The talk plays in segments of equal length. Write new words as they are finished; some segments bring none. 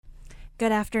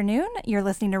Good afternoon. You're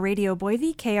listening to Radio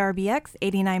Boise, KRBX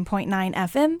 89.9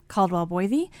 FM, Caldwell,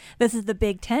 Boise. This is The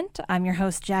Big Tent. I'm your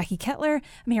host, Jackie Kettler.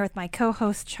 I'm here with my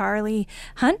co-host, Charlie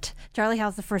Hunt. Charlie,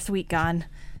 how's the first week gone?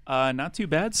 Not too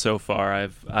bad so far.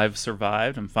 I've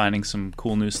survived. I'm finding some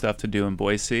cool new stuff to do in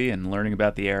Boise and learning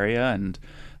about the area, and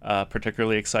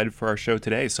particularly excited for our show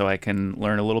today so I can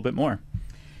learn a little bit more.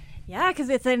 Yeah, because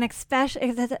it's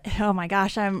oh my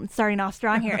gosh, I'm starting off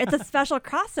strong here. It's a special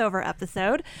crossover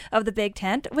episode of The Big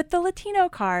Tent with the Latino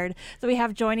Card. So we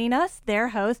have joining us their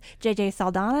hosts, JJ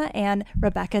Saldana and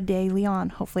Rebecca de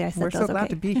León. Hopefully I said those okay. We're so glad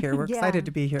to be here. We're excited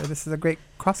to be here. This is a great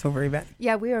crossover event.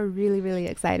 Yeah, we are really, really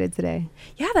excited today.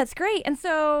 Yeah, that's great. And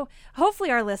so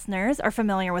hopefully our listeners are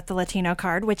familiar with the Latino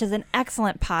Card, which is an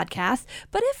excellent podcast.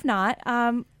 But if not,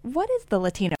 what is the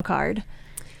Latino Card?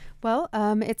 Well,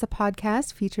 it's a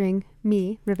podcast featuring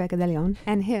me, Rebecca de León,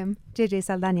 and him, JJ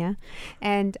Saldana.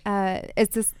 And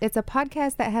it's a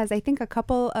podcast that has, I think, a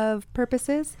couple of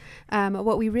purposes.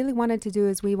 What we really wanted to do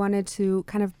is we wanted to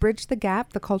kind of bridge the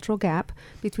gap, the cultural gap,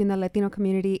 between the Latino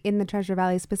community in the Treasure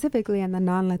Valley specifically and the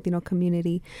non-Latino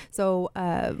community. So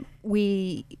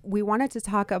we wanted to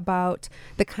talk about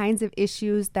the kinds of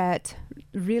issues that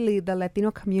really the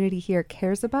Latino community here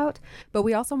cares about. But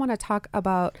we also want to talk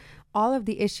about all of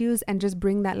the issues and just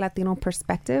bring that Latino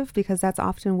perspective, because that's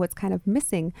often what's kind of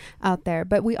missing out there.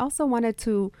 But we also wanted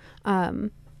to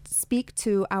speak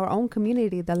to our own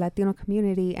community, the Latino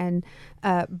community, and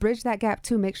bridge that gap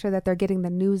to make sure that they're getting the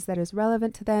news that is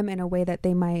relevant to them in a way that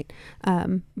they might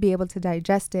be able to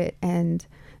digest it. And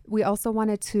we also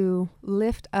wanted to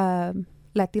lift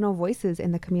Latino voices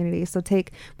in the community. So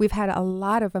we've had a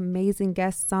lot of amazing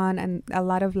guests on and a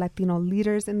lot of Latino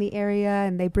leaders in the area,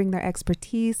 and they bring their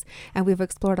expertise, and we've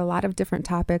explored a lot of different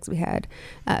topics. We had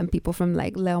people from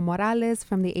like León Morales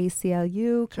from the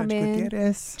ACLU come in.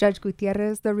 Judge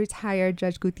Gutierrez, the retired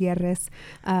Judge Gutierrez.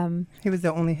 He was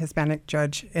the only Hispanic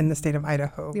judge in the state of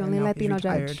Idaho. The only Latino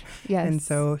judge. Yes. And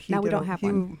so now we don't have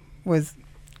one. Was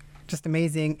just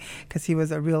amazing because he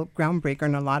was a real groundbreaker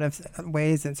in a lot of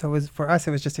ways, and so for us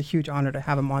it was just a huge honor to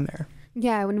have him on there.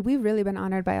 Yeah, and we've really been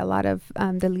honored by a lot of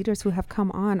the leaders who have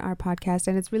come on our podcast,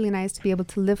 and it's really nice to be able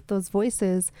to lift those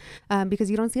voices because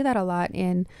you don't see that a lot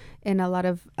in a lot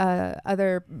of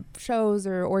other shows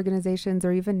or organizations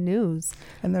or even news.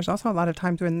 And there's also a lot of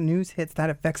times when the news hits that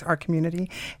affects our community,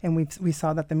 and we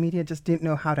saw that the media just didn't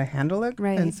know how to handle it.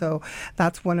 Right. And so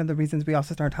that's one of the reasons we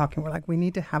also started talking. We're like, we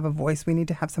need to have a voice. We need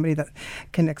to have somebody that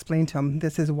can explain to them,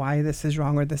 this is why this is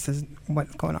wrong, or this is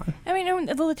what's going on. I mean,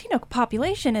 the Latino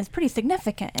population is pretty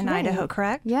significant in Idaho,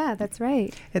 correct? Yeah, that's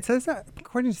right. It says that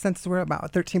according to census, we're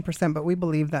about 13%, but we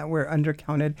believe that we're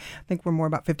undercounted. I think we're more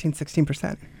about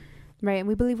 15-16%. Right, and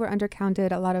we believe we're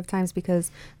undercounted a lot of times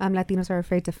because Latinos are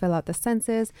afraid to fill out the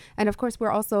census. And of course, we're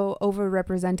also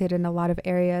overrepresented in a lot of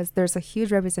areas. There's a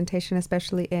huge representation,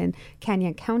 especially in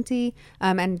Canyon County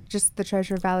and just the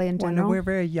Treasure Valley in general. We're a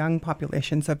very young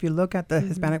population. So if you look at the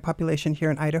Hispanic population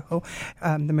here in Idaho,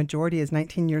 the majority is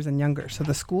 19 years and younger. So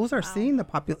the schools are seeing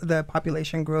the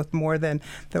population growth more than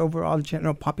the overall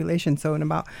general population. So in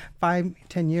about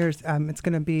 5-10 years, it's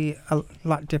going to be a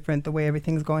lot different, the way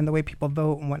everything's going, the way people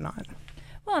vote and whatnot.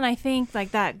 Well, and I think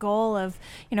like that goal of,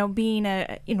 being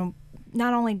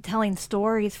not only telling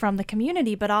stories from the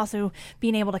community, but also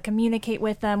being able to communicate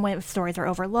with them when stories are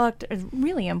overlooked is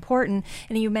really important.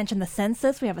 And you mentioned the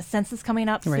census. We have a census coming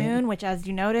up soon, which, as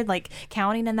you noted, like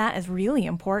counting in that is really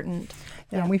important.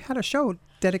 Yeah, and we've had a show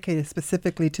dedicated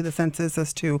specifically to the census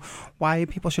as to why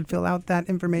people should fill out that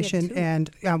information.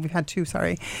 We've had two,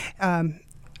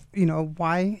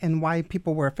 why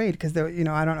people were afraid, because I don't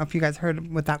know if you guys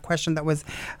heard with that question that was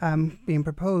being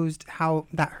proposed, how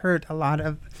that hurt a lot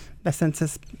of the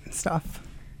census stuff.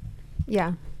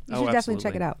 Yeah, you should definitely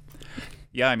check it out.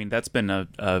 Yeah, I mean, that's been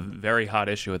a very hot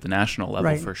issue at the national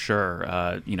level for sure.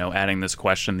 Adding this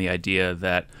question, the idea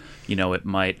that, it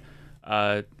might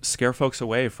scare folks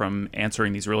away from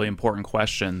answering these really important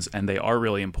questions, and they are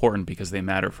really important because they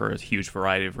matter for a huge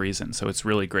variety of reasons. So it's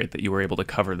really great that you were able to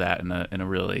cover that in a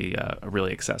really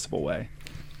accessible way.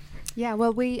 Yeah,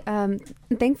 well, we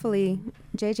thankfully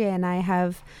JJ and I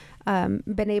have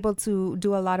been able to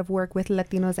do a lot of work with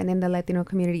Latinos and in the Latino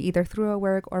community, either through our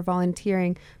work or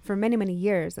volunteering for many, many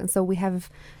years. And so we have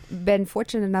been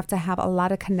fortunate enough to have a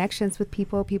lot of connections with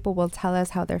people. People will tell us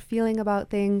how they're feeling about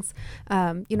things,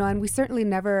 and we certainly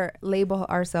never label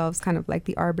ourselves kind of like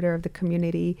the arbiter of the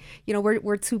community.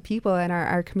 We're two people, and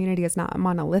our community is not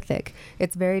monolithic.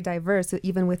 It's very diverse,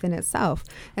 even within itself.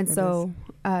 And so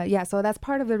that's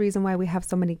part of the reason why we have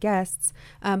so many guests.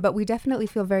 But we definitely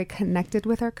feel very connected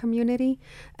with our community,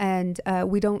 and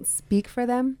we don't speak for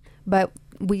them, but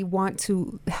we want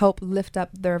to help lift up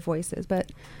their voices,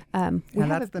 but we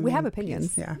have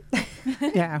opinions. Piece, yeah.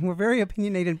 Yeah, we're very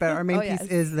opinionated, but our main piece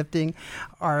is lifting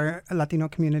our Latino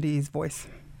community's voice.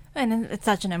 And it's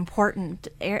such an important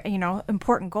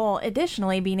goal.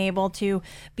 Additionally, being able to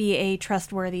be a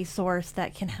trustworthy source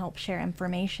that can help share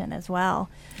information as well.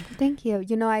 Thank you.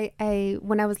 I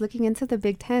when I was looking into the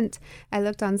Big Tent, I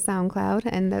looked on SoundCloud,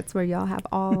 and that's where y'all have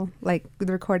all like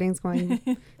the recordings going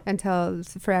until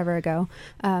forever ago.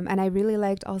 And I really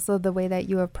liked also the way that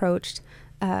you approached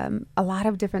a lot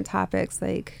of different topics,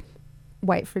 like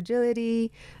white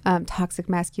fragility, toxic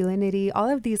masculinity. All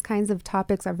of these kinds of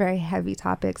topics are very heavy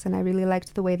topics, and I really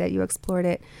liked the way that you explored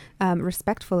it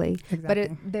respectfully.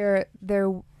 Exactly. But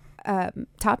they're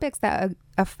topics that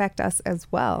affect us as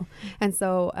well. And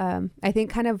so I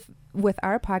think kind of with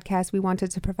our podcast, we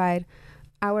wanted to provide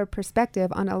our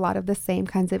perspective on a lot of the same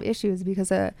kinds of issues, because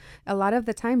a lot of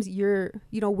the times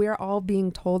we're all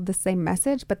being told the same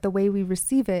message, but the way we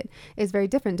receive it is very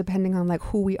different depending on like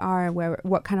who we are and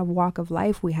what kind of walk of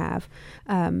life we have.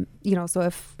 So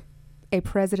if a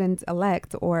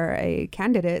president-elect or a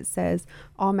candidate says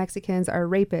all Mexicans are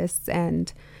rapists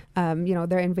and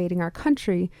they're invading our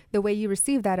country, the way you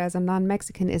receive that as a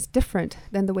non-Mexican is different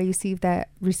than the way you receive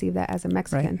that as a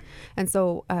Mexican. Right. And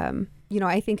so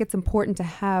I think it's important to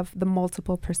have the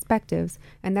multiple perspectives,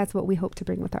 and that's what we hope to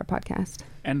bring with our podcast.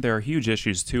 And there are huge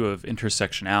issues, too, of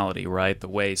intersectionality, right? The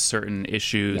way certain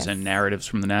issues and narratives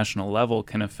from the national level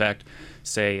can affect,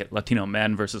 say, Latino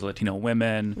men versus Latino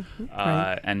women,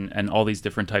 and all these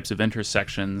different types of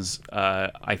intersections.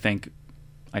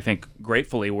 I think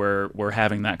gratefully we're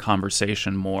having that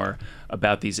conversation more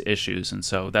about these issues, and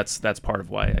so that's part of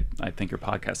why I think your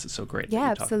podcast is so great.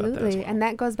 Yeah, absolutely, well. And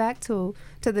that goes back to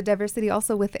the diversity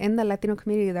also within the Latino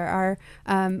community. There are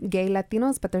gay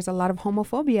Latinos, but there's a lot of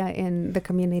homophobia in the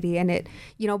community, and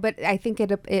but I think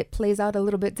it plays out a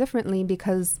little bit differently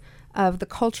because of the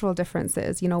cultural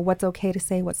differences. What's okay to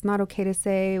say, what's not okay to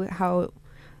say, how.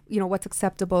 What's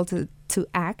acceptable to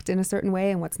act in a certain way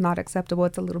and what's not acceptable,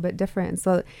 it's a little bit different.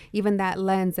 So even that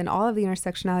lens and all of the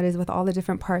intersectionalities with all the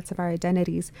different parts of our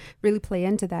identities really play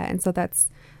into that. And so that's,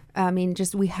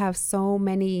 we have so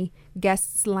many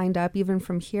guests lined up, even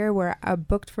from here. We're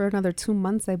booked for another 2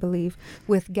 months, I believe,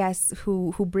 with guests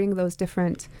who bring those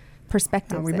different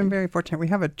perspectives. We've been very fortunate. We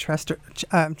have a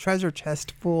treasure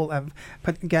chest full of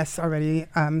guests already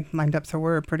lined up. So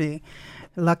we're pretty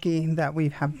lucky that we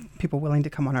have people willing to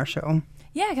come on our show.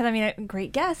 Yeah, because a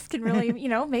great guest can really,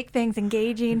 make things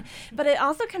engaging. But it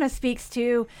also kind of speaks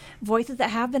to voices that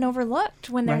have been overlooked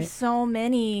when there's so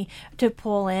many to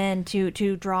pull in, to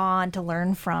draw on, to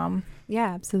learn from.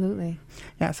 Yeah, absolutely.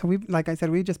 Yeah, so like I said,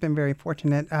 we've just been very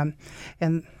fortunate.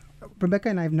 And Rebecca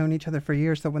and I have known each other for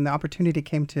years. So when the opportunity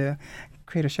came to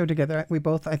create a show together, we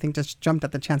both, I think, just jumped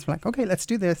at the chance. We're like, okay, let's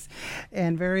do this.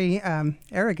 And very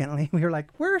arrogantly, we were like,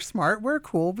 we're smart, we're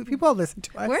cool, but people listen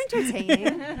to us. We're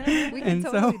entertaining. We can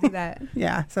totally do that.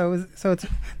 Yeah, so it's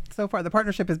so far, the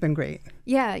partnership has been great.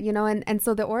 Yeah, and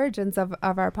so the origins of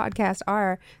our podcast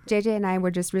are, JJ and I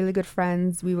were just really good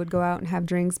friends. We would go out and have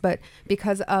drinks, but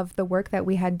because of the work that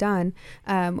we had done,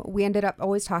 we ended up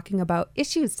always talking about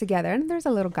issues together, and there's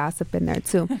a little gossip in there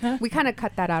too. We kind of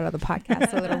cut that out of the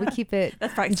podcast a little. We keep it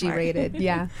G-rated,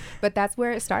 yeah. But that's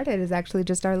where it started, is actually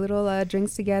just our little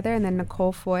drinks together, and then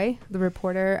Nicole Foy, the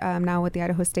reporter now with the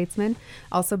Idaho Statesman,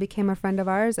 also became a friend of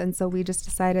ours, and so we just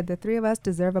decided the three of us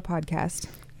deserve a podcast.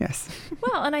 Yes.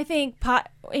 Well, and I think, why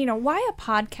a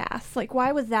podcast? Like,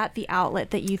 why was that the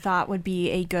outlet that you thought would be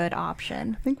a good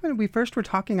option? I think when we first were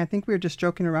talking, I think we were just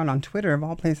joking around on Twitter of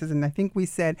all places, and I think we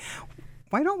said,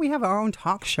 why don't we have our own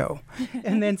talk show?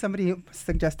 And then somebody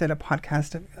suggested a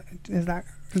podcast. Is that,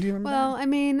 do you remember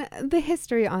that? The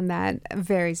history on that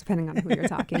varies depending on who you're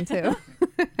talking to.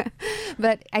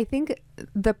 But I think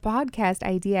the podcast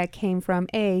idea came from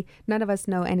A, none of us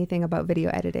know anything about video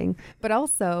editing, but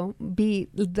also B,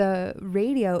 the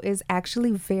radio is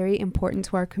actually very important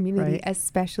to our community,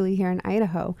 especially here in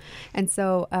Idaho. And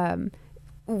so,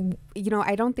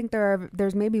 I don't think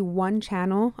there's maybe one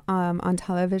channel on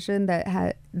television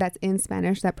that's in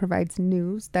Spanish that provides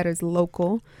news that is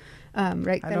local.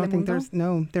 Right? I don't think there's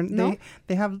no.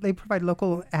 They provide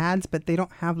local ads, but they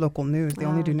don't have local news. They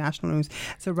only do national news.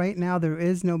 So right now there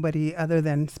is nobody other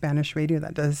than Spanish radio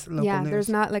that does local news. Yeah, there's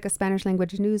not like a Spanish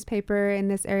language newspaper in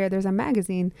this area. There's a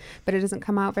magazine, but it doesn't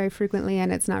come out very frequently,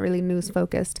 and it's not really news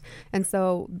focused. And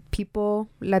so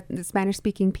the Spanish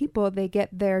speaking people, they get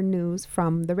their news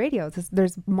from the radio.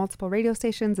 There's multiple radio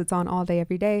stations. It's on all day,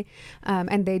 every day,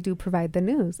 and they do provide the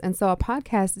news. And so a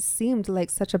podcast seemed like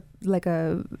such a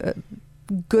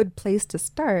good place to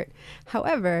start.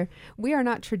 However, we are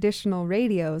not traditional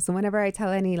radio. So whenever I tell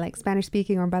any like Spanish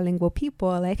speaking or bilingual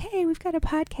people like, hey, we've got a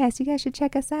podcast, you guys should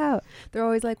check us out. They're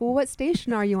always like, well, what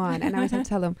station are you on? And I always have to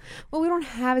tell them, well, we don't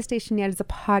have a station yet. It's a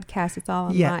podcast. It's all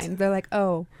online. They're like,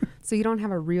 oh, so you don't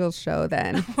have a real show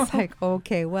then? It's like,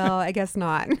 okay, well, I guess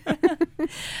not.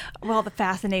 Well,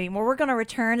 fascinating. Well, we're going to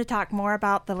return to talk more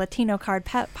about the Latino Card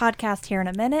podcast here in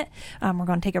a minute. We're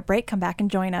going to take a break. Come back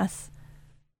and join us.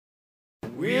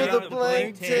 We're the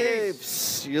Blank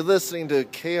Tapes. You're listening to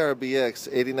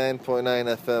KRBX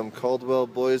 89.9 FM, Caldwell,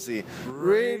 Boise.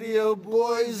 Radio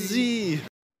Boise.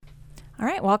 All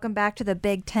right, welcome back to the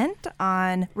Big Tent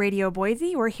on Radio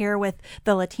Boise. We're here with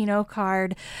the Latino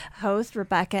Card host,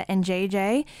 Rebecca and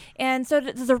JJ. And so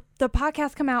does the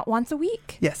podcast come out once a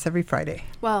week? Yes, every Friday.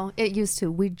 Well, it used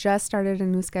to. We just started a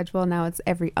new schedule. Now it's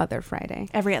every other Friday.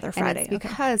 Every other Friday. And it's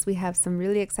because we have some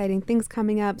really exciting things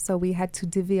coming up, so we had to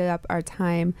divvy up our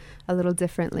time a little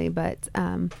differently. But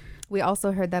we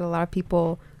also heard that a lot of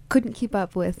people couldn't keep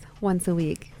up with once a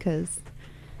week because,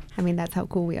 I mean, that's how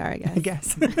cool we are, I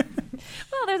guess.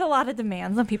 Well, there's a lot of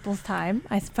demands on people's time,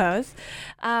 I suppose.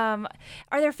 Are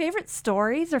there favorite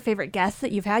stories or favorite guests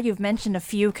that you've had? You've mentioned a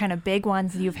few kind of big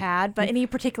ones that you've had, but any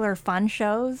particular fun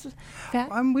shows?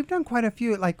 We've done quite a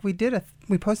few. Like we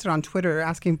posted on Twitter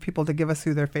asking people to give us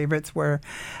who their favorites were.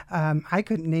 I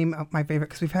couldn't name my favorite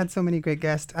because we've had so many great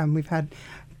guests.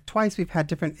 Twice we've had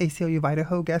different ACLU of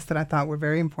Idaho guests that I thought were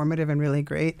very informative and really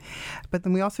great. But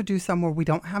then we also do some where we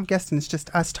don't have guests and it's just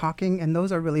us talking, and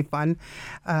those are really fun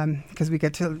because we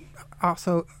get to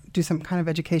also do some kind of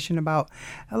education about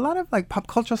a lot of like pop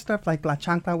cultural stuff like La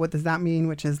Chancla, what does that mean,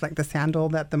 which is like the sandal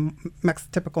that the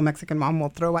typical Mexican mom will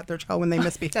throw at their child when they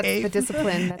misbehave. That's the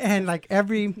discipline. And like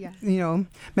every,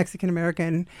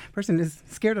 Mexican-American person is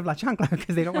scared of La Chancla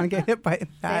because they don't want to get hit by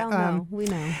that. They all know. We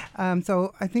know.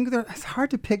 So I think it's hard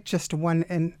to pick just one.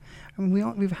 And I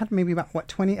mean, we've had maybe about,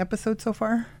 20 episodes so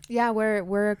far? Yeah,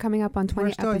 we're coming up on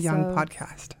 20 episodes. We're still a young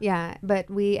podcast. Yeah, but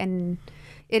and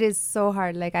it is so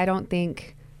hard. Like, I don't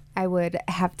think I would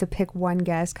have to pick one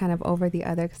guest kind of over the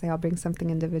other because they all bring something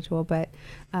individual. But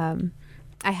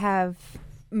I have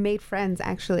made friends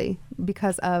actually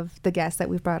because of the guests that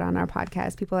we've brought on our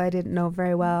podcast, people I didn't know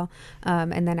very well.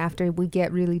 And then after we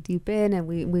get really deep in and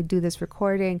we do this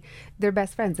recording, they're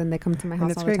best friends and they come to my house all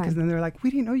the time. And it's great because then they're like,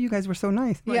 we didn't know you guys were so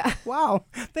nice. I'm like, wow,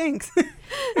 thanks.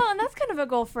 Well, and that's kind of a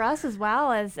goal for us as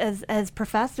well as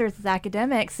professors, as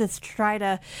academics, is to try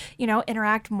to,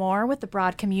 interact more with the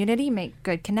broad community, make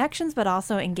good connections, but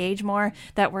also engage more,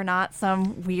 that we're not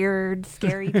some weird,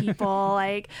 scary people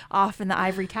like off in the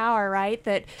ivory tower, right?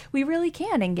 That we really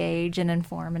can engage and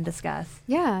inform and discuss.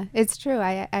 Yeah, it's true.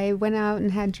 I went out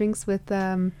and had drinks with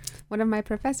one of my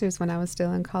professors when I was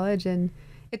still in college, and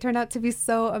it turned out to be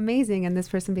so amazing. And this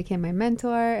person became my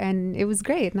mentor, and it was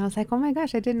great. And I was like, oh my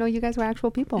gosh, I didn't know you guys were actual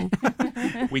people.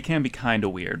 We can be kind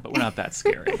of weird, but we're not that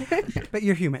scary. But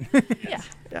you're human. Yeah.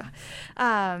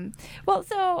 Well,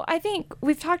 so I think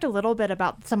we've talked a little bit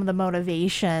about some of the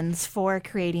motivations for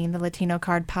creating the Latino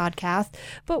Card podcast,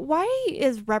 but why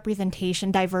is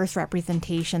diverse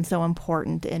representation so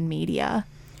important in media?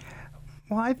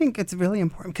 Well, I think it's really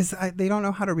important because they don't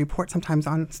know how to report sometimes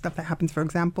on stuff that happens. For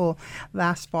example,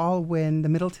 last fall when the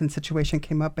Middleton situation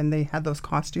came up and they had those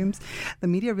costumes, the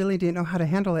media really didn't know how to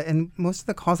handle it. And most of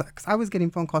the calls, because I was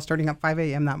getting phone calls starting at 5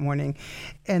 a.m. that morning,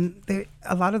 and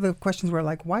a lot of the questions were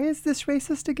like, why is this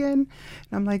racist again?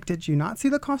 And I'm like, did you not see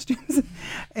the costumes?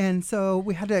 And so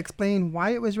we had to explain why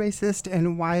it was racist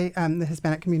and why the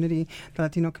Hispanic community, the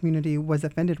Latino community was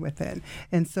offended with it.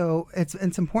 And so it's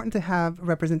important to have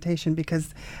representation because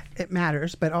it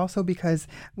matters, but also because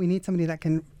we need somebody that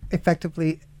can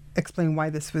effectively explain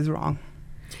why this was wrong.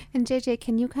 And JJ,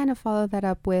 can you kind of follow that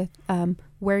up with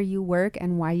where you work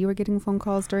and why you were getting phone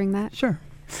calls during that? Sure.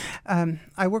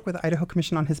 I work with the Idaho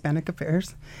Commission on Hispanic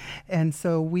Affairs, and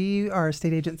so we are a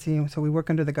state agency, so we work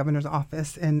under the governor's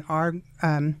office, and our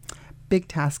big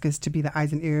task is to be the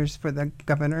eyes and ears for the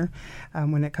governor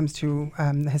when it comes to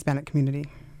the Hispanic community.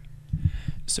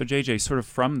 So JJ, sort of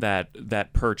from that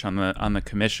perch on the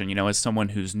commission, as someone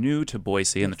who's new to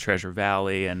Boise and the Treasure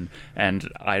Valley and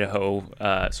Idaho,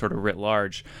 sort of writ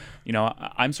large,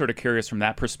 I'm sort of curious from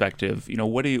that perspective.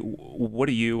 What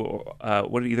do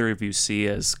either of you see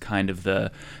as kind of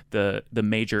the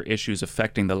major issues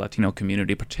affecting the Latino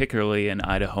community, particularly in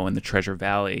Idaho and the Treasure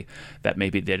Valley, that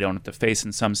maybe they don't have to face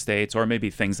in some states, or maybe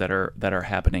things that are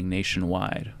happening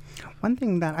nationwide? One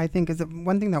thing that I think is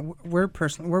one thing that we're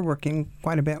working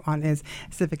quite a bit on is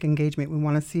civic engagement. We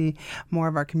want to see more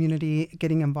of our community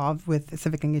getting involved with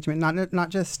civic engagement, not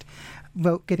just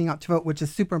getting out to vote, which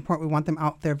is super important. We want them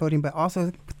out there voting, but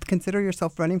also consider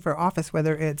yourself running for office,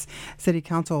 whether it's city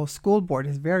council, school board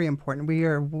is very important. We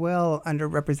are well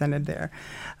underrepresented there.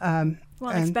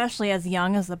 Well, especially as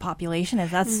young as the population is,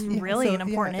 that's really an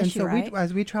important issue, right?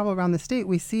 As we travel around the state,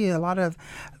 we see a lot of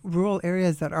rural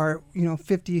areas that are,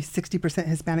 50, 60%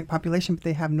 Hispanic population, but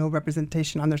they have no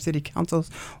representation on their city councils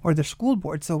or their school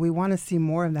board. So we want to see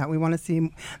more of that. We want to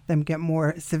see them get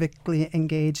more civically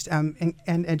engaged and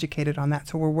educated on that.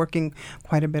 So we're working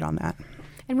quite a bit on that.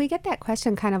 And we get that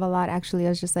question kind of a lot, actually. I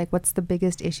was just like, what's the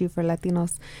biggest issue for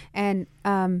Latinos? And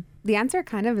the answer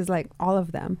kind of is like all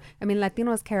of them. I mean,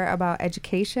 Latinos care about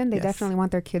education. They definitely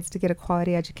want their kids to get a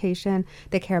quality education.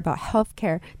 They care about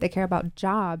healthcare. They care about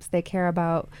jobs. They care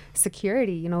about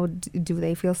security. Do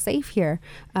they feel safe here?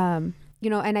 And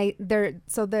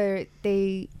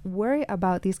they worry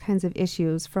about these kinds of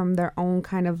issues from their own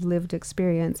kind of lived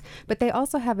experience, but they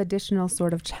also have additional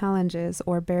sort of challenges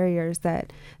or barriers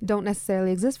that don't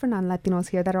necessarily exist for non-Latinos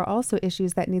here that are also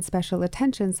issues that need special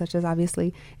attention, such as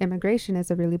obviously immigration is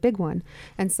a really big one.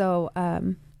 And so,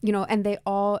 and they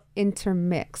all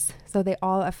intermix. So they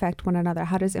all affect one another.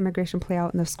 How does immigration play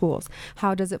out in the schools?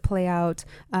 How does it play out,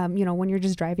 when you're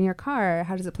just driving your car?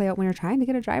 How does it play out when you're trying to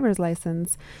get a driver's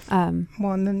license? And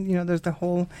then, there's the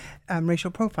whole racial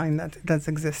profiling that does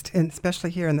exist, and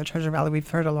especially here in the Treasure Valley. We've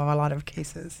heard a lot of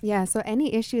cases. Yeah, so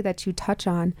any issue that you touch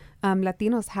on,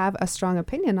 Latinos have a strong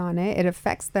opinion on it. It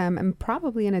affects them, and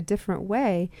probably in a different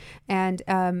way, and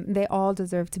they all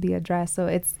deserve to be addressed. So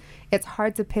it's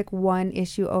hard to pick one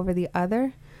issue over the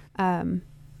other.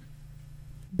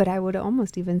 But I would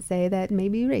almost even say that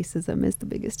maybe racism is the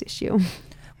biggest issue.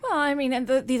 Well, I mean,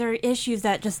 these are issues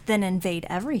that just then invade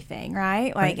everything,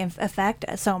 right? Like, affect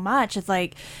so much. It's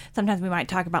like sometimes we might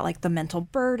talk about like the mental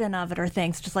burden of it or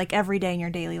things just like every day in your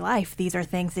daily life. These are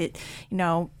things that,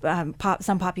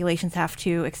 some populations have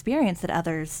to experience that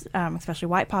others, especially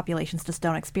white populations, just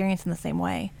don't experience in the same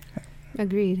way.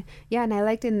 Agreed. Yeah, and I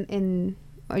liked in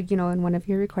one of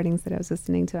your recordings that I was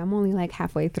listening to, I'm only like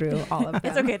halfway through all of them.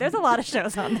 It's okay. There's a lot of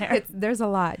shows on there. There's a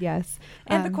lot, yes.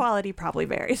 And the quality probably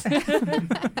varies.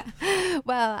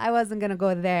 Well, I wasn't going to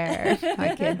go there.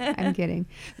 I'm kidding.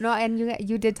 No, and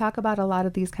you did talk about a lot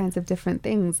of these kinds of different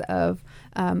things of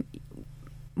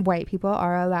white people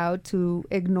are allowed to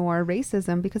ignore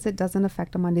racism because it doesn't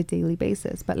affect them on a daily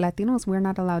basis. But Latinos, we're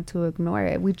not allowed to ignore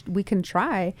it. We can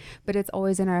try, but it's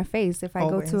always in our face. If I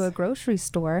go to a grocery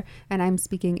store and I'm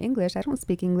speaking English, I don't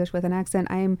speak English with an accent.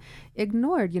 I'm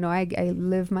ignored. I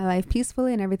live my life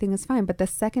peacefully and everything is fine. But the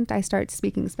second I start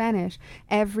speaking Spanish,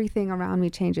 everything around me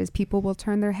changes. People will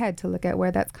turn their head to look at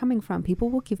where that's coming from. People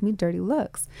will give me dirty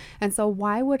looks. And so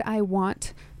why would I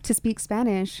want to speak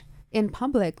Spanish in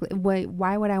public?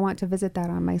 Why would I want to visit that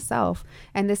on myself?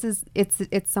 And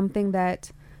it's something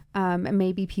that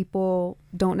maybe people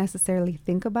don't necessarily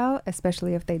think about,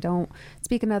 especially if they don't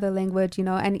speak another language,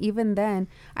 and even then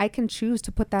I can choose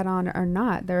to put that on or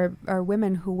not. There are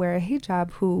women who wear a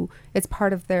hijab who it's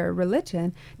part of their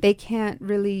religion. They can't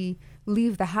really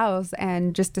leave the house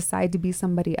and just decide to be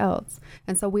somebody else.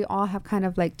 And so we all have kind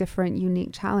of like different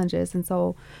unique challenges. And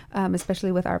so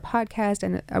especially with our podcast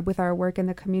and with our work in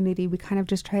the community, we kind of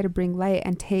just try to bring light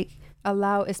and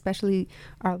allow especially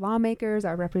our lawmakers,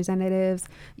 our representatives,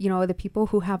 the people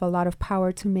who have a lot of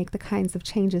power to make the kinds of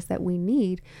changes that we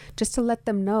need, just to let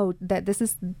them know that this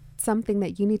is something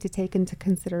that you need to take into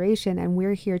consideration, and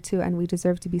we're here too, and we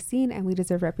deserve to be seen, and we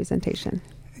deserve representation.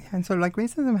 And so like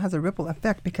racism has a ripple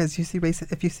effect, because if you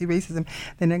see racism,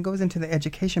 then it goes into the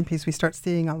education piece. We start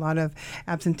seeing a lot of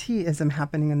absenteeism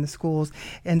happening in the schools.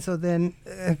 And so then,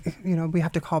 we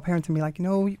have to call parents and be like,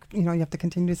 you have to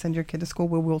continue to send your kid to school.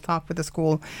 We'll talk with the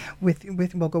school,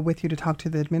 we'll go with you to talk to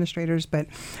the administrators. But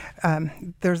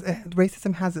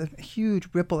racism has a huge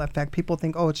ripple effect. People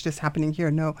think, it's just happening here.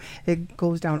 No, it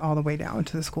goes down all the way down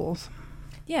to the schools.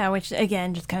 Yeah, which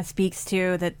again just kind of speaks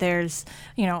to that there's,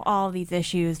 all these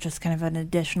issues, just kind of an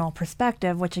additional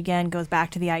perspective, which again goes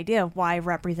back to the idea of why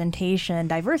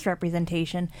diverse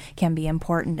representation can be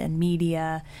important in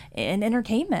media and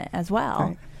entertainment as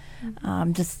well.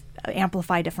 Right. Just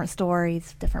amplify different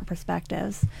stories, different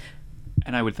perspectives.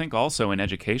 And I would think also in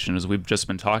education, as we've just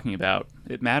been talking about,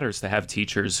 it matters to have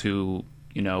teachers who,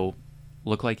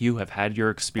 look like you, have had your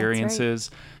experiences.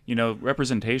 You know,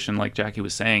 representation, like Jackie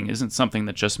was saying, isn't something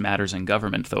that just matters in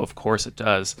government, though of course it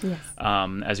does. Yes.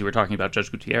 As you were talking about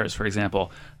Judge Gutierrez, for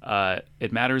example,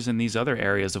 it matters in these other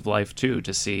areas of life too,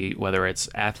 to see whether it's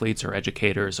athletes or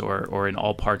educators or in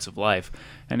all parts of life.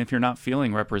 And if you're not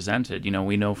feeling represented, you know,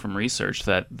 we know from research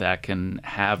that can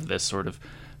have this sort of,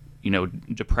 you know,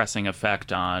 depressing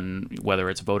effect on whether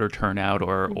it's voter turnout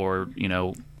or you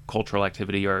know, cultural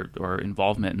activity or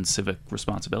involvement in civic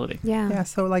responsibility. Yeah.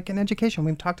 So like in education,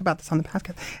 we've talked about this on the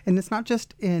podcast, and it's not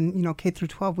just in, you know, K through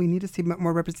 12. We need to see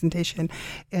more representation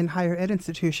in higher ed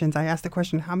institutions. I asked the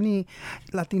question, how many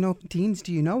Latino deans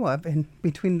do you know of? And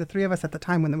between the three of us at the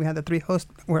time, when we had the three hosts,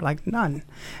 we're like none.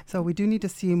 So we do need to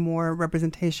see more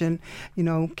representation, you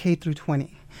know, K through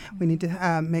 20. We need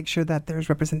to make sure that there's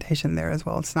representation there as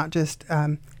well. It's not just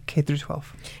K through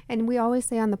 12. And we always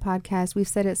say on the podcast, we've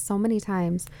said it so many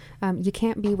times, you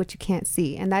can't be what you can't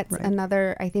see. And that's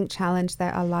another, I think, challenge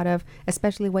that a lot of,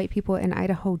 especially white people in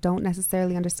Idaho, don't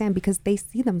necessarily understand, because they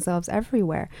see themselves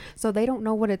everywhere. So they don't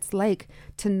know what it's like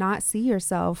to not see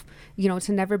yourself, you know,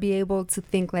 to never be able to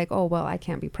think like, oh, well, I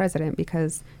can't be president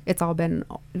because it's all been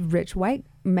rich white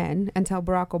men until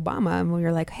Barack Obama, and we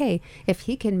were like, hey, if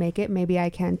he can make it, maybe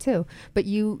I can too. But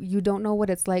you don't know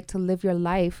what it's like to live your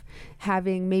life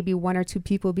having maybe one or two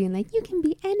people being like, you can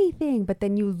be anything, but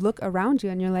then you look around you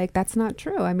and you're like, that's not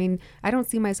true. I mean, I don't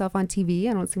see myself on TV,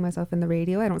 I don't see myself in the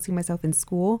radio, I don't see myself in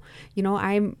school. You know,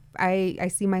 I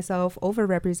see myself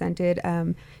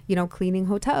overrepresented, you know, cleaning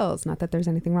hotels. Not that there's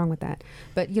anything wrong with that,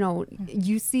 but you know,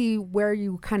 you see where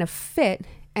you kind of fit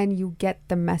and you get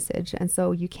the message. And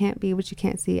so you can't be what you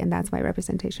can't see, and that's why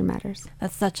representation matters.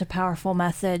 That's such a powerful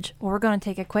message. Well, we're going to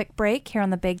take a quick break here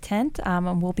on the Big Tent,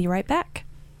 and we'll be right back.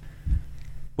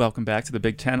 Welcome back to the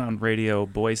Big Tent on Radio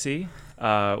Boise.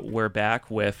 We're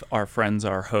back with our friends,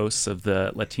 our hosts of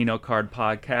the Latino Card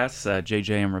podcast,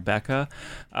 JJ and Rebecca.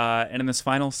 And in this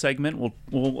final segment,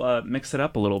 we'll mix it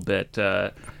up a little bit.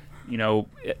 You know,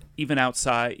 even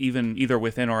either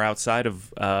within or outside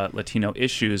of Latino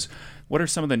issues, what are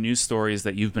some of the news stories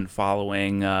that you've been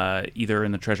following, either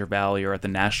in the Treasure Valley or at the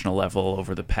national level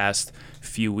over the past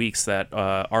few weeks that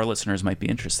our listeners might be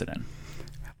interested in?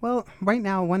 Well, right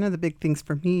now, one of the big things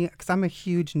for me, because I'm a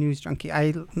huge news junkie,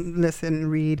 I listen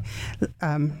and read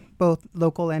both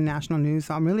local and national news.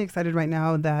 So I'm really excited right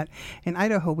now that in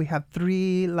Idaho, we have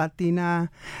 3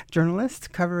 Latina journalists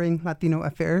covering Latino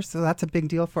affairs. So that's a big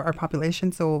deal for our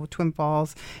population. So Twin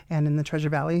Falls and in the Treasure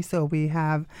Valley. So we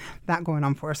have that going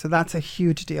on for us. So that's a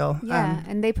huge deal. Yeah,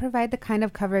 and they provide the kind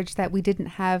of coverage that we didn't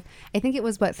have. I think it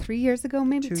was, 3 years ago,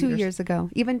 maybe 2 years ago.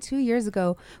 Even 2 years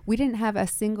ago, we didn't have a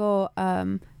single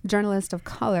journalist of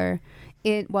color.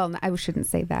 Well, I shouldn't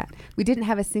say that. We didn't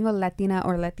have a single Latina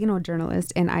or Latino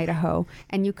journalist in Idaho,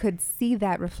 and you could see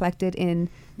that reflected in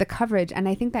the coverage. And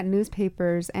I think that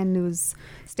newspapers and news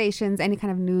stations, any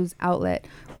kind of news outlet,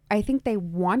 I think they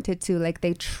wanted to, like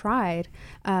they tried,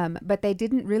 but they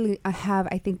didn't really have,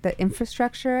 I think, the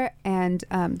infrastructure and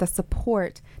the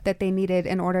support that they needed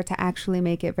in order to actually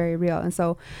make it very real. And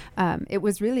so it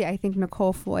was really, I think,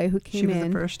 Nicole Foy who came in. She was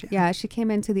the first, yeah. She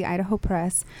came into the Idaho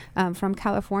Press from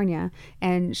California,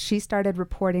 and she started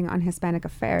reporting on Hispanic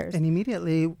affairs. And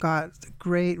immediately got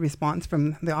great response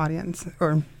from the audience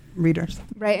or readers.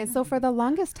 Right. And so for the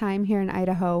longest time here in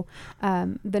Idaho,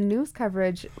 the news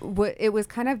coverage, it was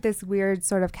kind of this weird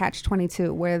sort of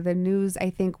catch-22 where the news,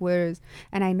 I think, was,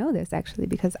 and I know this actually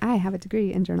because I have a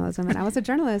degree in journalism and I was a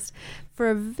journalist for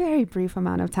a very brief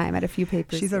amount of time at a few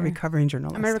papers. She's here. A recovering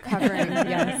journalist. I'm a recovering,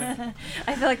 yes.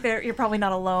 I feel like you're probably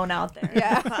not alone out there.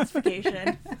 Yeah.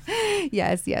 Classification.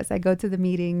 Yes. I go to the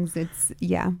meetings.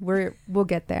 We'll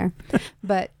get there.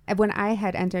 But when I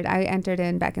entered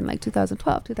in back in like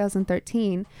 2012,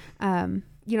 2013,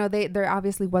 you know, there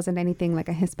obviously wasn't anything like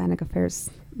a Hispanic affairs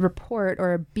report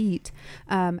or a beat.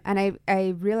 And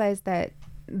I realized that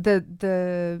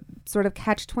the sort of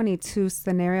catch-22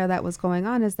 scenario that was going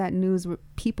on is that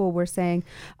people were saying,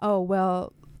 oh,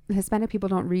 well, Hispanic people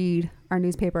don't read our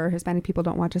newspaper, or Hispanic people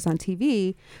don't watch us on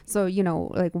TV. So, you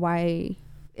know, like, why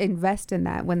invest in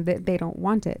that when they don't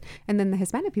want it? And then the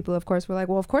Hispanic people, of course, were like,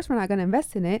 well, of course we're not going to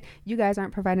invest in it. You guys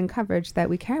aren't providing coverage that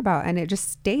we care about. And it just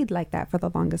stayed like that for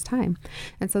the longest time.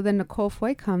 And so then Nicole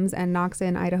Foy comes and knocks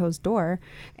in Idaho's door,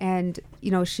 and,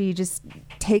 you know, she just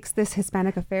takes this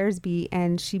Hispanic affairs beat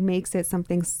and she makes it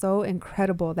something so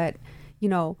incredible that, you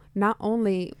know, not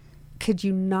only could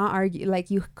you not argue, like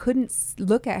you couldn't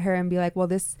look at her and be like, well,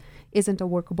 this isn't a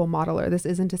workable model or this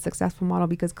isn't a successful model,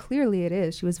 because clearly it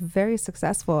is. She was very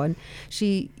successful, and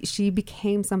she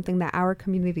became something that our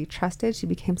community trusted. She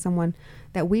became someone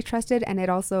that we trusted, and it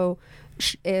also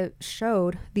it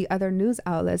showed the other news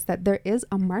outlets that there is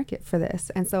a market for this.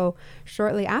 And so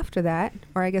shortly after that,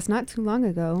 or I guess not too long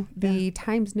ago, the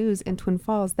Times News in Twin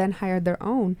Falls then hired their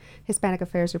own Hispanic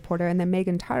affairs reporter, and then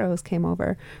Megan Taros came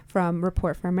over from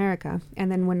Report for America.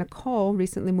 And then when Nicole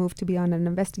recently moved to be on an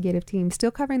investigative team,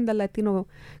 still covering the Latino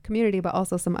community, but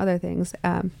also some other things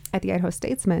at the Idaho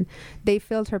Statesman, they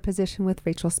filled her position with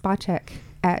Rachel Spacek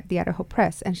at the Idaho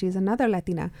Press, and she's another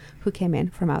Latina who came in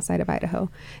from outside of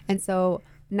Idaho. And so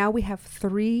now we have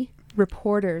 3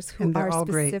 reporters who are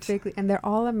specifically, and they're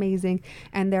all amazing,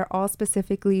 and they're all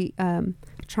specifically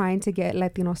trying to get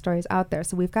Latino stories out there.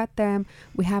 So we've got them.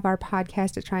 We have our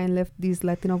podcast to try and lift these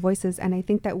Latino voices, and I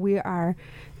think that we are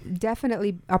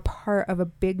definitely a part of a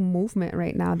big movement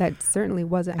right now that certainly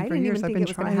wasn't. And I didn't even think it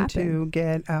was going to happen. For years, I've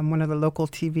been trying to get one of the local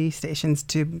TV stations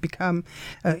to become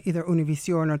either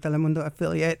Univision or Telemundo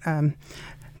affiliate.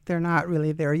 They're not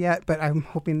really there yet, but I'm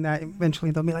hoping that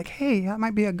eventually they'll be like, hey, that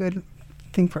might be a good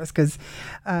thing for us, because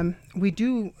we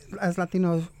do, as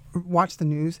Latinos, watch the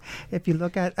news. If you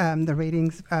look at the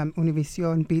ratings,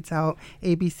 Univision beats out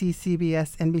ABC,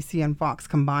 CBS, NBC, and Fox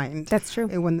combined. That's true.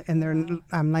 In their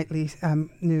nightly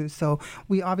news. So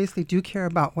we obviously do care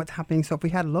about what's happening. So if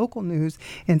we had local news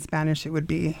in Spanish,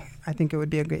 I think it would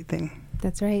be a great thing.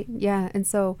 That's right. Yeah. And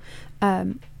so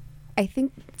I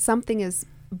think something is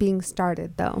being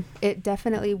started, though. It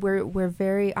definitely, we're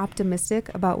very optimistic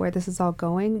about where this is all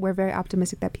going. We're very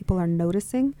optimistic that people are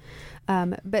noticing.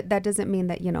 But that doesn't mean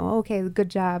that, okay, good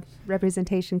job,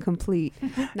 representation complete.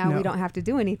 Now we don't have to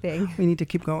do anything. We need to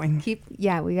keep going.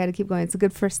 We got to keep going. It's a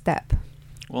good first step.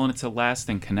 Well, and it's a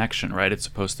lasting connection, right? It's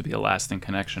supposed to be a lasting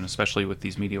connection, especially with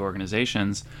these media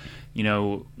organizations.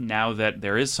 Now that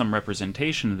there is some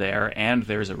representation there, and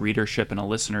there's a readership and a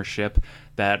listenership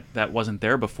that wasn't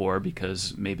there before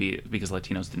because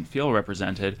Latinos didn't feel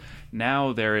represented.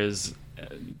 Now there is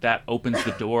that opens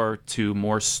the door to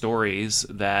more stories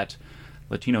that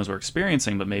Latinos were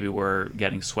experiencing, but maybe were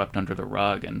getting swept under the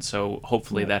rug. And so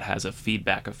hopefully that has a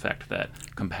feedback effect that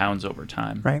compounds over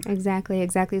time. Right.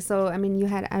 Exactly. So, you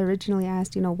had originally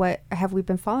asked, what have we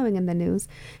been following in the news?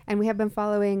 And we have been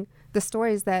following the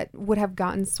stories that would have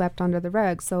gotten swept under the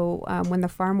rug. So when the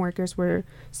farm workers were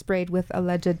sprayed with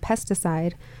alleged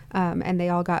pesticide and they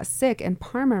all got sick in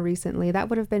Parma recently, that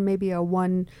would have been maybe a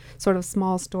one sort of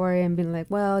small story and been like,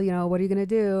 well, what are you going to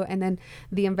do? And then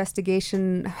the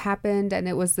investigation happened and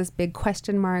it was this big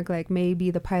question mark, like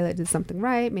maybe the pilot did something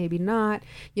right, maybe not,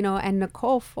 and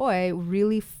Nicole Foy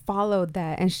really followed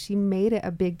that and she made it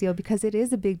a big deal because it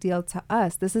is a big deal to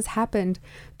us. This has happened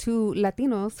to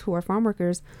Latinos who are farm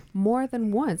workers more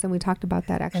than once, and we talked about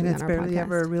that actually on our podcast. And it's barely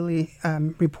ever really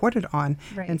reported on.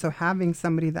 Right. And so having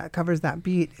somebody that covers that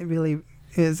beat, it really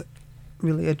is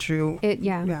really a true...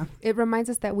 It reminds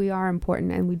us that we are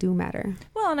important and we do matter.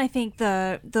 Well, and I think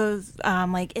those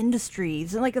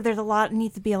industries, there's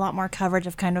needs to be a lot more coverage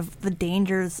of kind of the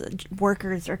dangers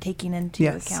workers are taking into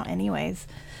account anyways.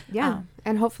 Yeah.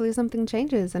 And hopefully something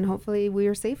changes and hopefully we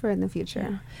are safer in the future.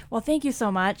 Yeah. Well, thank you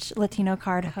so much, Latino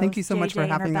Card host Thank you so much for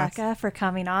having us. Rebecca, for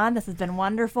coming on. This has been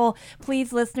wonderful.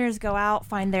 Please, listeners, go out,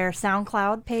 find their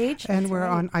SoundCloud page. And we're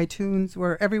on iTunes.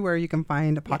 We're everywhere you can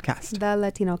find a podcast. The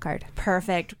Latino Card.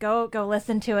 Perfect. Go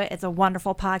listen to it. It's a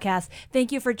wonderful podcast.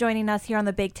 Thank you for joining us here on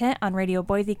the Big Tent on Radio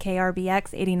Boise,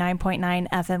 KRBX 89.9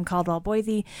 FM Caldwell,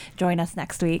 Boise. Join us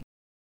next week.